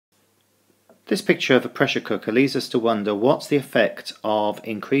This picture of a pressure cooker leads us to wonder what's the effect of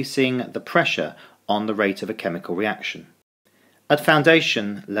increasing the pressure on the rate of a chemical reaction. At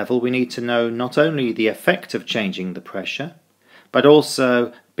foundation level, we need to know not only the effect of changing the pressure, but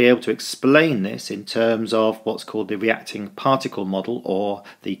also be able to explain this in terms of what's called the reacting particle model or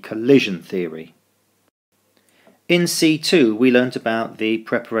the collision theory. In C2 we learnt about the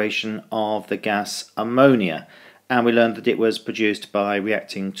preparation of the gas ammonia, and we learned that it was produced by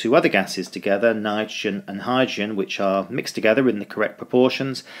reacting two other gases together, nitrogen and hydrogen, which are mixed together in the correct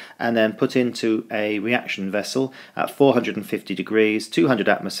proportions and then put into a reaction vessel at 450 degrees, 200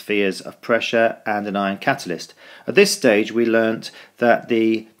 atmospheres of pressure and an ion catalyst. At this stage we learnt that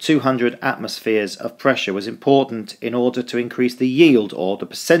the 200 atmospheres of pressure was important in order to increase the yield or the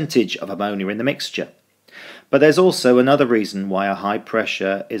percentage of ammonia in the mixture. But there's also another reason why a high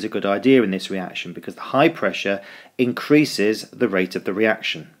pressure is a good idea in this reaction, because the high pressure increases the rate of the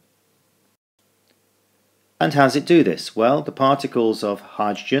reaction. And how does it do this? Well, the particles of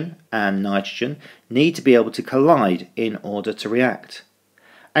hydrogen and nitrogen need to be able to collide in order to react.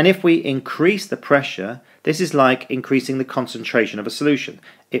 And if we increase the pressure, this is like increasing the concentration of a solution.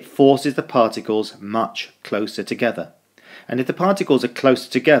 It forces the particles much closer together. And if the particles are closer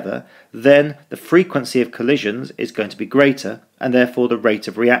together, then the frequency of collisions is going to be greater, and therefore the rate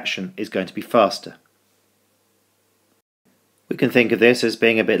of reaction is going to be faster. We can think of this as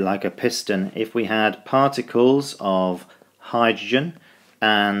being a bit like a piston. If we had particles of hydrogen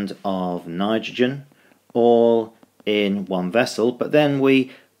and of nitrogen all in one vessel, but then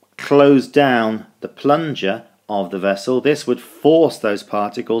we close down the plunger of the vessel, this would force those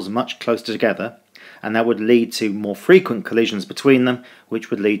particles much closer together, and that would lead to more frequent collisions between them,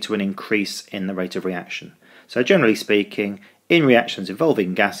 which would lead to an increase in the rate of reaction. So generally speaking, in reactions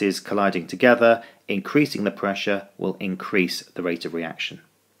involving gases colliding together, increasing the pressure will increase the rate of reaction.